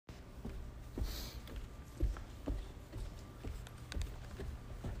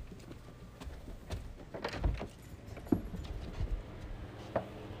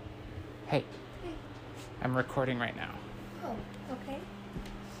Hey, I'm recording right now. Oh, okay.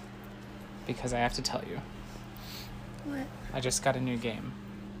 Because I have to tell you. What? I just got a new game.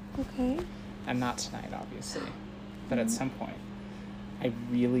 Okay. And not tonight, obviously. But at some point, I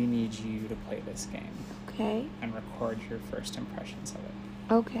really need you to play this game. Okay. And record your first impressions of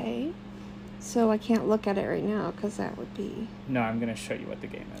it. Okay. So I can't look at it right now because that would be... No, I'm going to show you what the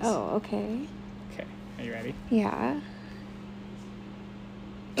game is. Oh, okay. Okay, are you ready? Yeah.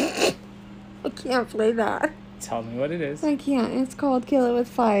 I can't play that. Tell me what it is. I can't. It's called Kill It With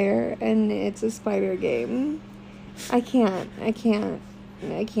Fire, and it's a spider game. I can't.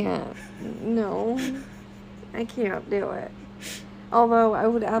 No. I can't do it. Although I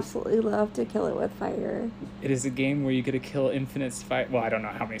would absolutely love to kill it with fire. It is a game where you get to kill infinite spiders. Well, I don't know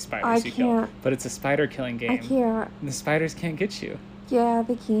how many spiders you kill. Can't. But it's a spider killing game. I can't. And the spiders can't get you. Yeah,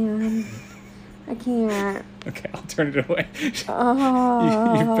 they can. I can't. Okay, I'll turn it away. You've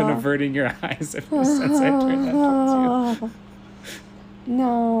Oh. been averting your eyes ever since I turned that towards you.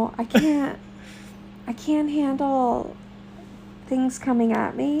 No, I can't. I can't handle things coming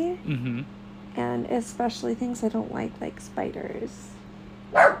at me. Mm-hmm. And especially things I don't like spiders.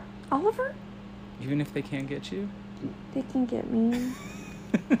 Oliver? Even if they can't get you? They can get me.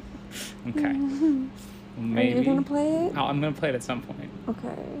 Okay. Maybe. Are you gonna play it? I'm gonna play it at some point.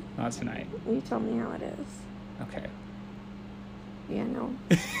 Okay. Not tonight. You tell me how it is. Okay. Yeah, no.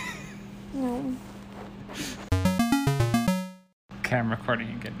 No. Okay, I'm recording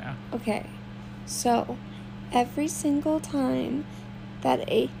again now. Okay. So, every single time that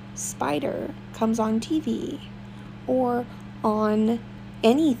a spider comes on TV or on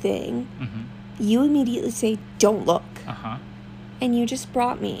anything, Mm-hmm. you immediately say, "Don't look." Uh-huh. And you just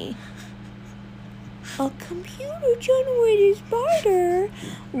brought me a computer-generated spider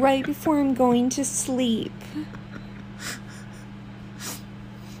right before I'm going to sleep.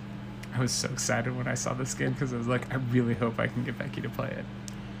 I was so excited when I saw this game because I was like, I really hope I can get Becky to play it.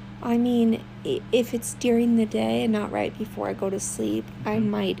 I mean, if it's during the day and not right before I go to sleep, I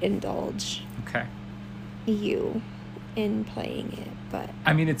might indulge Okay. you in playing it, but...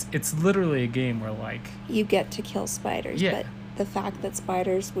 I mean, it's literally a game where, like... You get to kill spiders, Yeah. but the fact that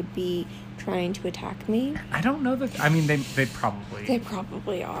spiders would be trying to attack me... I don't know that... I mean, they probably... They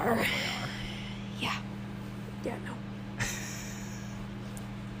probably are. Probably are. Yeah. Yeah, no.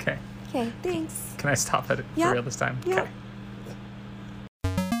 Okay. Okay, thanks. Can I stop it Yeah. for real this time? Yeah. Okay.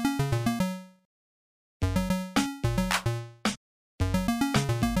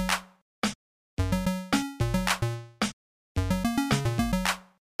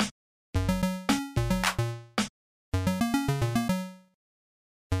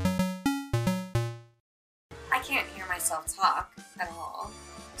 I can't hear myself talk at all.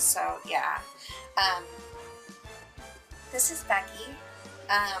 So, yeah. This is Becky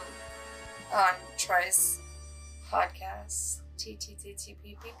on Troy's podcast.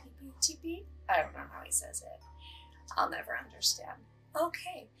 TTTTPPPPTP. I don't know how he says it. I'll never understand.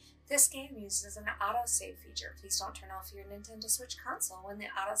 Okay. This game uses an autosave feature. Please don't turn off your Nintendo Switch console when the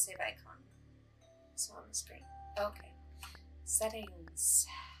autosave icon is on the screen. Okay. Settings.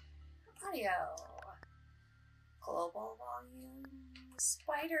 Audio. Global volume,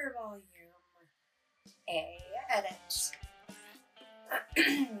 spider volume, edit.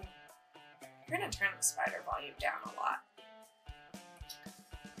 We're gonna turn the spider volume down a lot.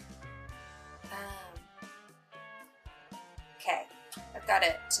 Okay, I've got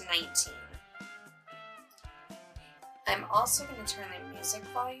it to 19. I'm also gonna turn the music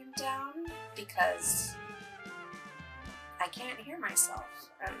volume down because I can't hear myself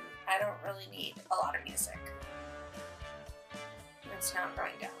and I don't really need a lot of music. It's not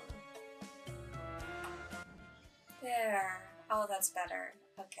going down. There. Oh, that's better.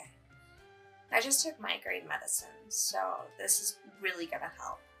 Okay. I just took migraine medicine, so this is really gonna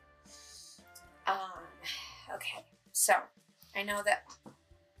help. Okay. So, I know that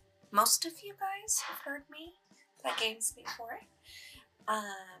most of you guys have heard me play games before.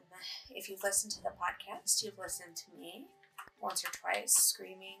 If you've listened to the podcast, you've listened to me once or twice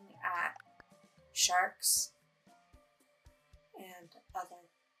screaming at sharks and other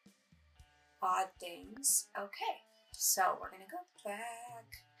odd things. Okay, so we're gonna go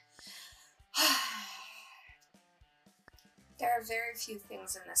back. There are very few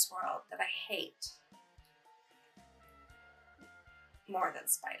things in this world that I hate more than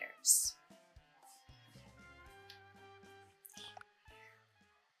spiders.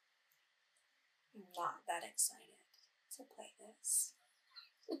 I'm not that excited to play this.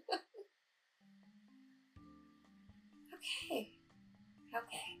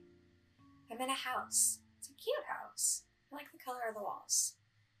 Okay. I'm in a house. It's a cute house. I like the color of the walls.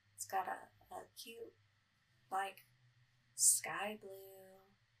 It's got a cute, like, sky blue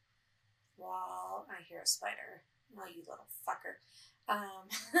wall. I hear a spider. Oh, you little fucker.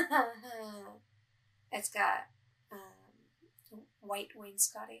 It's got white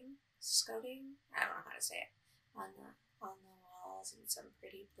wainscoting, I don't know how to say it, on the walls, and some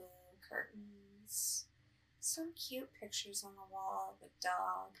pretty blue curtains. Some cute pictures on the wall of a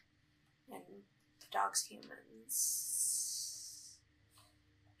dog, and the dog's humans.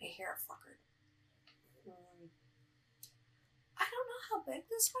 I hear a fucker. I don't know how big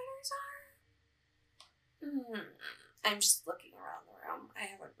the spiders are. I'm just looking around the room. I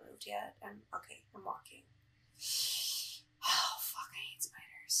haven't moved yet. I'm walking. Oh, fuck, I hate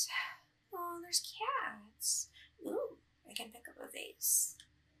spiders. Oh, there's cats. Ooh, I can pick up a vase.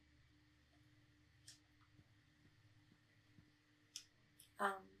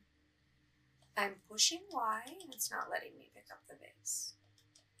 I'm pushing Y, and it's not letting me pick up the vase.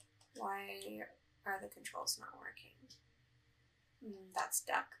 Why are the controls not working? That's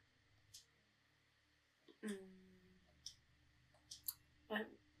duck.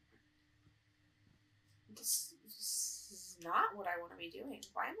 This is not what I want to be doing.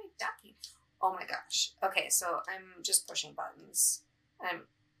 Why am I ducking? Oh my gosh. Okay, so I'm just pushing buttons.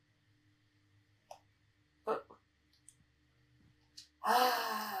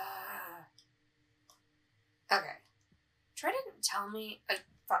 Okay. Try didn't tell me.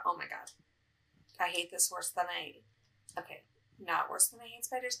 Oh my god. I hate this worse than okay, not worse than I hate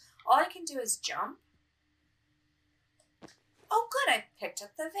spiders. All I can do is jump. Oh good, I picked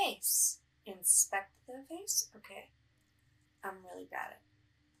up the vase. Inspect the vase? Okay. I'm really bad at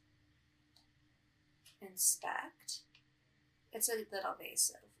inspect. It's a little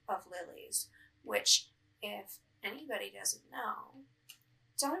vase of lilies, which, if anybody doesn't know,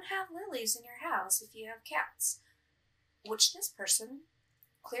 don't have lilies in your house if you have cats. Which this person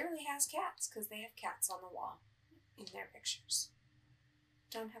clearly has cats, because they have cats on the wall in their pictures.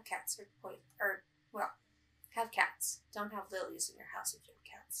 Don't have cats have cats. Don't have lilies in your house if you have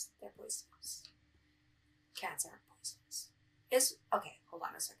cats. They're poisonous. Cats aren't poisonous. Okay, hold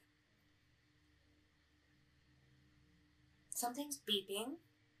on a second. Something's beeping,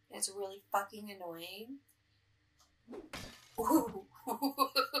 and it's really fucking annoying. Ooh.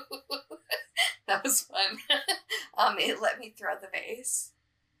 That was fun. It let me throw the vase.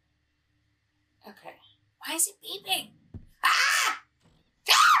 Okay. Why is it beeping? Ah!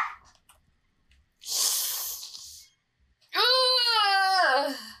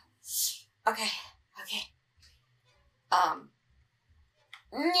 Okay.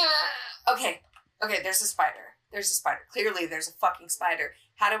 Okay, there's a spider. Clearly there's a fucking spider.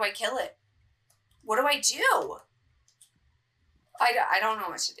 How do I kill it? What do I do? I don't know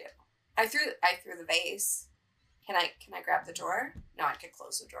what to do. I threw the vase. Can I grab the drawer? No, I could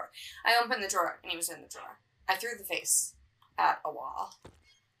close the drawer. I opened the drawer and he was in the drawer. I threw the vase at a wall.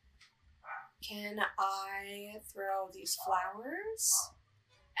 Can I throw these flowers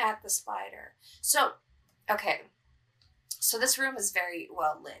at the spider? So this room is very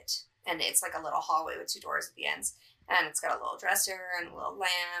well lit, and it's like a little hallway with 2 doors at the ends, and it's got a little dresser and a little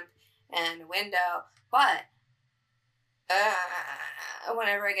lamp and a window, but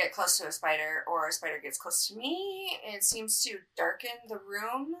whenever I get close to a spider, or a spider gets close to me, it seems to darken the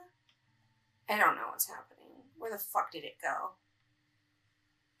room. I don't know what's happening. Where the fuck did it go?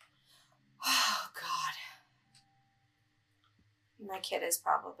 Oh, God. My kid is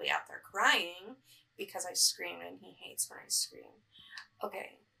probably out there crying because I scream, and he hates when I scream.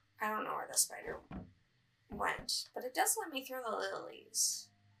 Okay, I don't know where the spider went, but it does let me throw the lilies.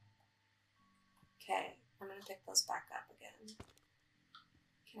 Okay, I'm going to pick those back up again.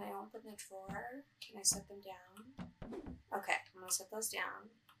 Can I open the drawer? Can I set them down? Okay, I'm going to set those down.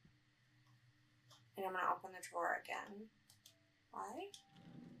 And I'm going to open the drawer again. Why?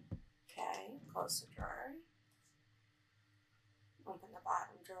 Okay, close the drawer. Open the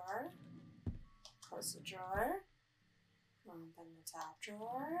bottom drawer. Close the drawer. Open the top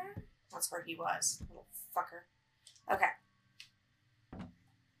drawer. That's where he was, little fucker. Okay.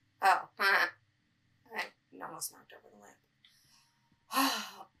 Oh, I almost knocked over the lamp.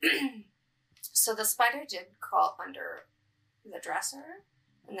 So the spider did crawl under the dresser,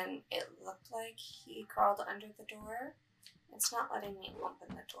 and then it looked like he crawled under the door. It's not letting me open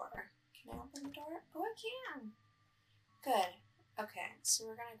the door. Can I open the door? Oh, I can. Good. Okay, so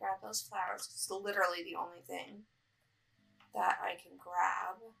we're going to grab those flowers. It's literally the only thing that I can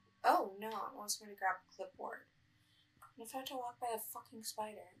grab. Oh, no, it wants me to grab a clipboard. And if I have to walk by a fucking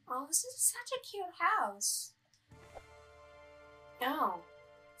spider. Oh, this is such a cute house. No.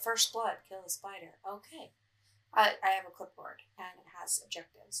 First blood, kill the spider. Okay. I have a clipboard and it has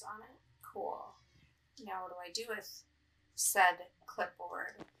objectives on it. Cool. Now what do I do with said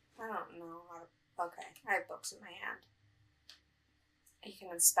clipboard? I don't know how to... Okay, I have books in my hand. You can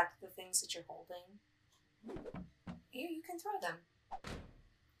inspect the things that you're holding. Here, you can throw them.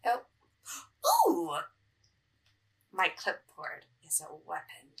 Oh. Ooh! My clipboard is a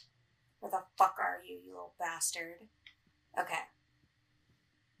weapon. Where the fuck are you, you little bastard? Okay.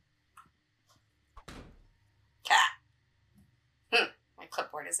 My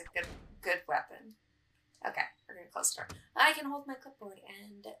clipboard is a good weapon. Okay, we're gonna close the door. I can hold my clipboard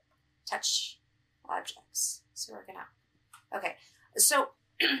and touch objects. So we're gonna... Okay, so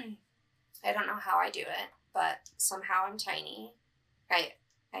I don't know how I do it, but somehow I'm tiny. I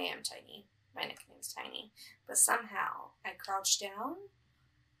am tiny. My nickname's Tiny. But somehow I crouch down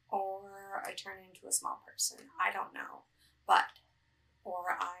or I turn into a small person. I don't know. But,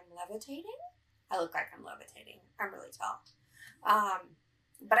 or I'm levitating. I look like I'm levitating. I'm really tall.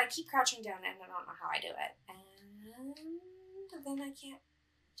 But I keep crouching down and I don't know how I do it. And then I can't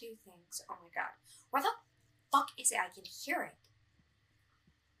do things. Oh my god. Where the fuck is it? I can hear it.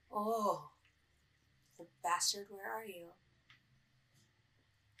 Oh. The bastard, where are you?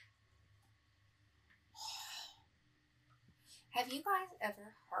 Have you guys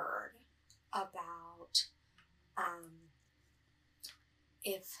ever heard about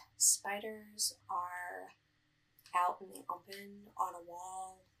if spiders are out in the open on a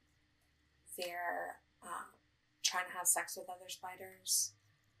wall, they're trying to have sex with other spiders,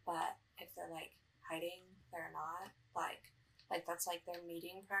 but if they're like hiding, they're not? Like that's like their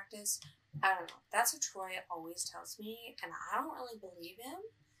mating practice. I don't know. That's what Troy always tells me, and I don't really believe him.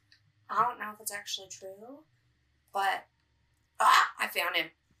 I don't know if it's actually true, but I found him.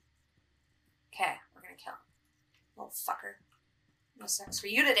 Okay, we're gonna kill him. Little fucker. No sex for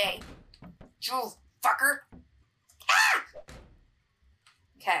you today. You fucker. Ah!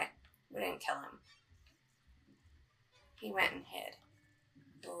 Okay, we didn't kill him. He went and hid.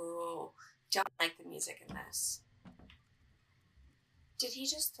 Ooh, don't like the music in this. Did he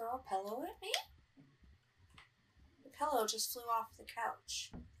just throw a pillow at me? The pillow just flew off the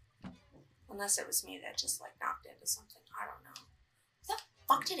couch. Unless it was me that just like knocked into something. I don't know. Where the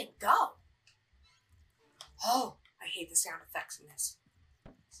fuck did it go? Oh, I hate the sound effects in this.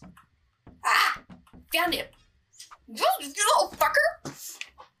 Ah! Found him! You little fucker!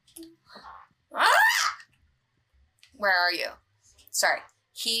 Ah! Where are you? Sorry.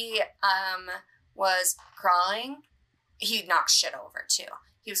 He was crawling. He knocked shit over too.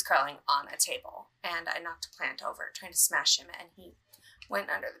 He was crawling on a table and I knocked a plant over trying to smash him and he went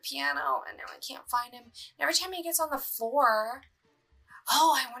under the piano and now I can't find him. And every time he gets on the floor...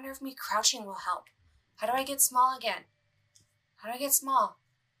 Oh, I wonder if me crouching will help. How do I get small again? How do I get small?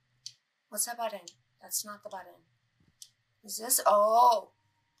 What's that button? That's not the button. Is this? Oh.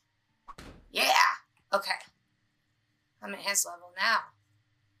 Yeah. Okay. I'm at his level now.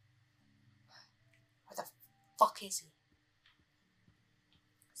 Where the fuck is he?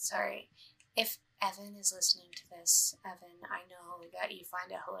 Sorry. If Evan is listening to this, Evan, I know that you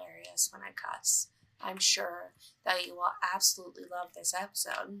find it hilarious when I cuss. I'm sure that you will absolutely love this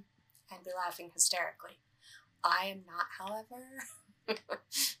episode and be laughing hysterically. I am not, however.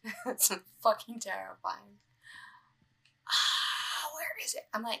 It's fucking terrifying. Where is it?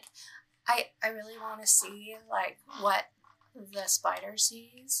 I'm like, I really want to see, like, what the spider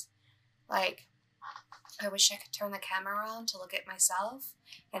sees. Like, I wish I could turn the camera around to look at myself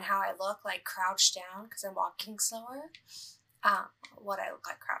and how I look, like, crouched down because I'm walking slower. What I look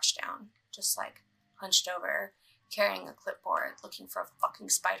like crouched down. Just, like, hunched over, carrying a clipboard, looking for a fucking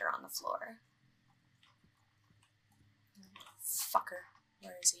spider on the floor. Fucker.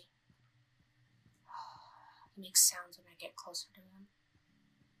 Where is he? He makes sounds when I get closer to him.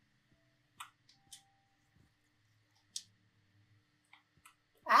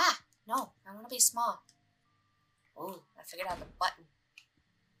 Ah! No, I want to be small. Oh, I figured out the button.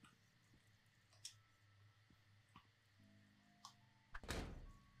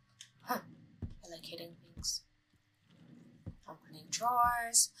 Huh. I like hitting things. Opening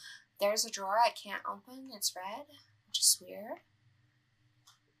drawers. There's a drawer I can't open. It's red, which is weird.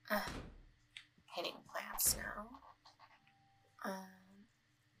 Hitting plants now.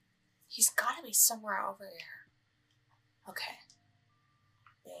 He's got to be somewhere over here. Okay.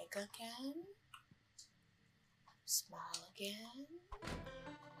 Big again. Small again.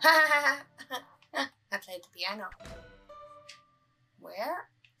 I played the piano. Where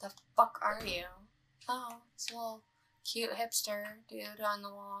the fuck are you? Oh, it's a little cute hipster dude on the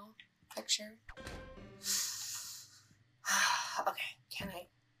wall picture. Okay, can I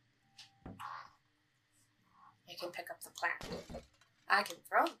can pick up the plant. I can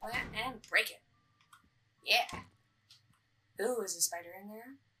throw the plant and break it. Yeah. Ooh, is a spider in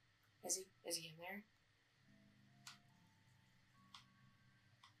there? Is he in there?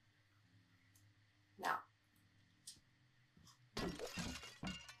 No.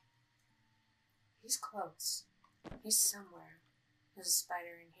 He's close. He's somewhere. There's a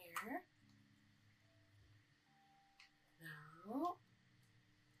spider in here. No.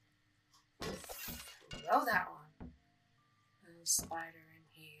 Throw that one. There's a spider in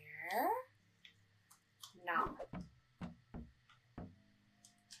here. No.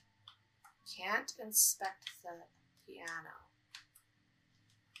 Can't inspect the piano.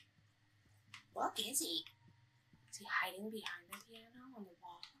 What is he? Is he hiding behind the piano on the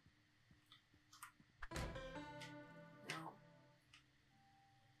wall? No.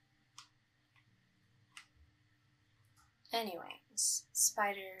 Anyways,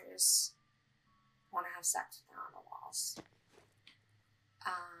 spiders want to have sex with on the walls.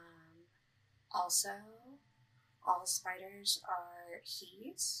 Also, all spiders are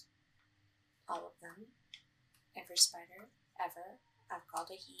he's. All of them. Every spider ever I've called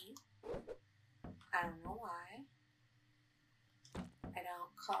a he. I don't know why. I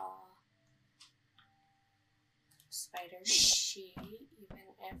don't call spiders she, even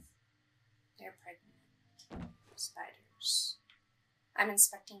if they're pregnant. Spiders. I'm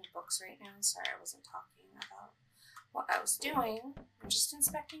inspecting books right now. Sorry, I wasn't talking about what I was doing. I'm just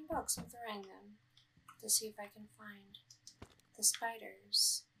inspecting books and throwing them to see if I can find the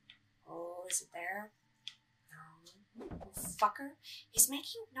spiders. Oh, is it there? No. Oh, fucker. He's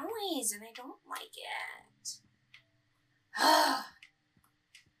making noise and I don't like it.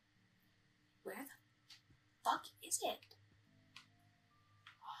 Where the fuck is it?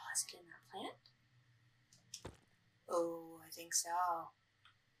 Oh, is it in that plant? Oh, I think so.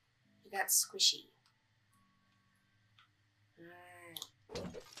 You got squishy. Oh,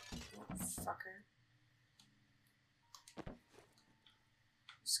 fucker.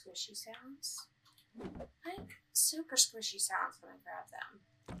 Squishy sounds? Like super squishy sounds when I grab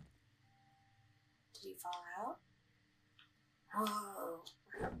them. Did he fall out? Oh,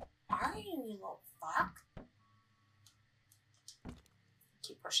 where are you, you little fuck?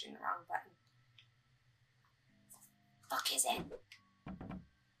 Keep pushing the wrong button. What the fuck is it?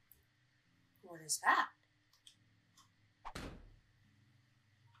 What is that?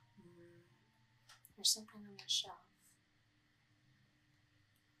 There's something on the shelf.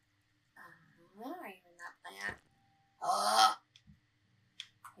 Are you in that plant? Are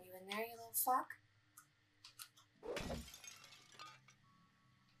you in there, you little fuck?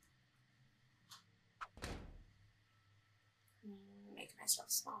 Make myself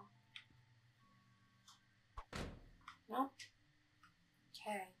small. Nope.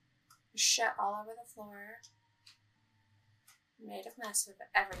 Okay. There's shit all over the floor. Made a mess of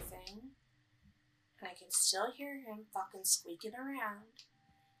everything. And I can still hear him fucking squeaking around.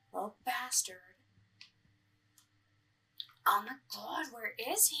 Little bastard. Oh my god, where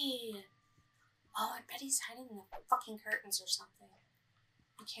is he? Oh, I bet he's hiding in the fucking curtains or something.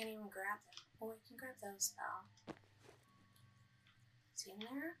 I can't even grab them. Oh, I can grab those though. Is he in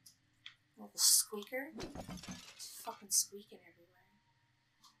there? Little squeaker. He's fucking squeaking everywhere.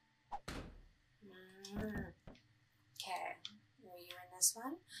 Okay, were you in this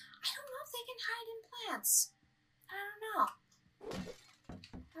one? I don't know if they can hide in plants. I don't know.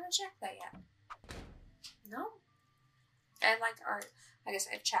 I haven't checked that yet. No? I like art. I guess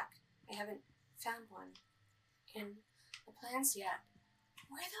I've checked. I haven't found one in the plants yet.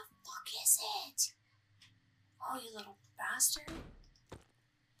 Where the fuck is it? Oh, you little bastard.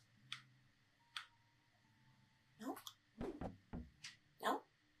 Nope. Nope.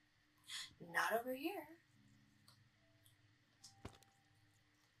 Not over here.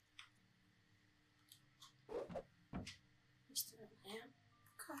 Just a lamp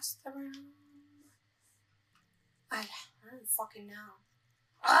across the room. I don't fucking know.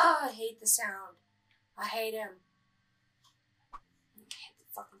 Oh, I hate the sound. I hate him. I hate the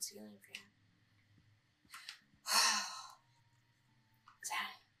fucking ceiling fan. Is that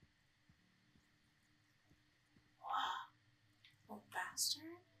it? Little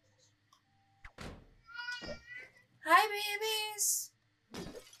bastard. Hi, babies.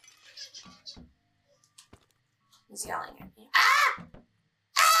 He's yelling at me. Ah!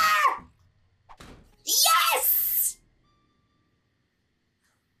 Ah! Yes!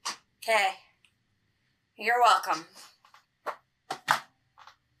 Okay. You're welcome.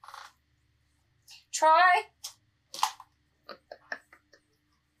 Troy?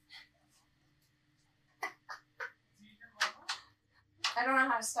 I don't know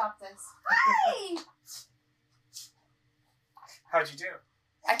how to stop this. Hi! How'd you do?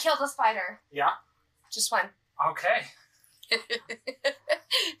 I killed a spider. Yeah? Just one. Okay.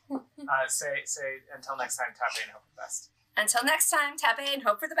 Say until next time, tap A and hope for the best. Until next time, tap A and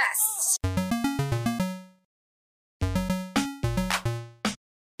hope for the best.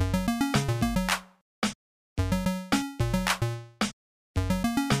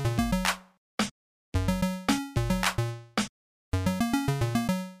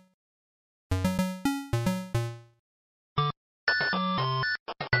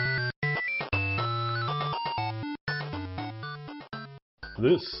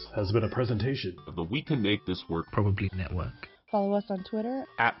 This has been a presentation of the We Can Make This Work Probably Network. Follow us on Twitter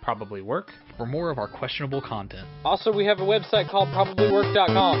 @ProbablyWork. For more of our questionable content. Also, we have a website called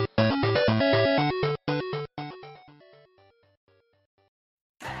probablywork.com.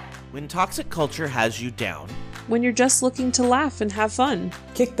 When toxic culture has you down. When you're just looking to laugh and have fun.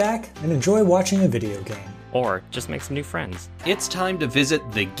 Kick back and enjoy watching a video game. Or just make some new friends. It's time to visit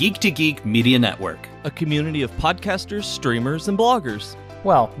the Geek to Geek Media Network. A community of podcasters, streamers, and bloggers.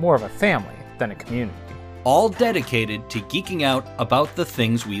 Well, more of a family than a community. All dedicated to geeking out about the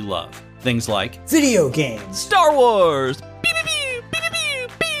things we love. Things like video games, Star Wars,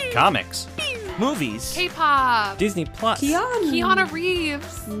 comics, movies, K-pop, Disney Plus, Keanu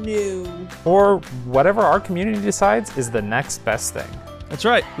Reeves, new, or whatever our community decides is the next best thing. That's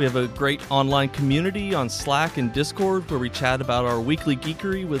right. We have a great online community on Slack and Discord where we chat about our weekly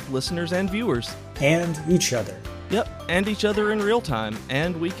geekery with listeners and viewers. And each other. Yep, and each other in real time.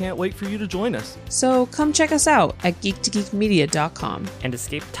 And we can't wait for you to join us. So come check us out at geektogeekmedia.com. and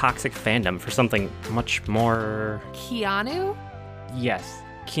escape toxic fandom for something much more... Keanu? Yes,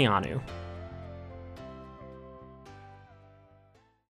 Keanu.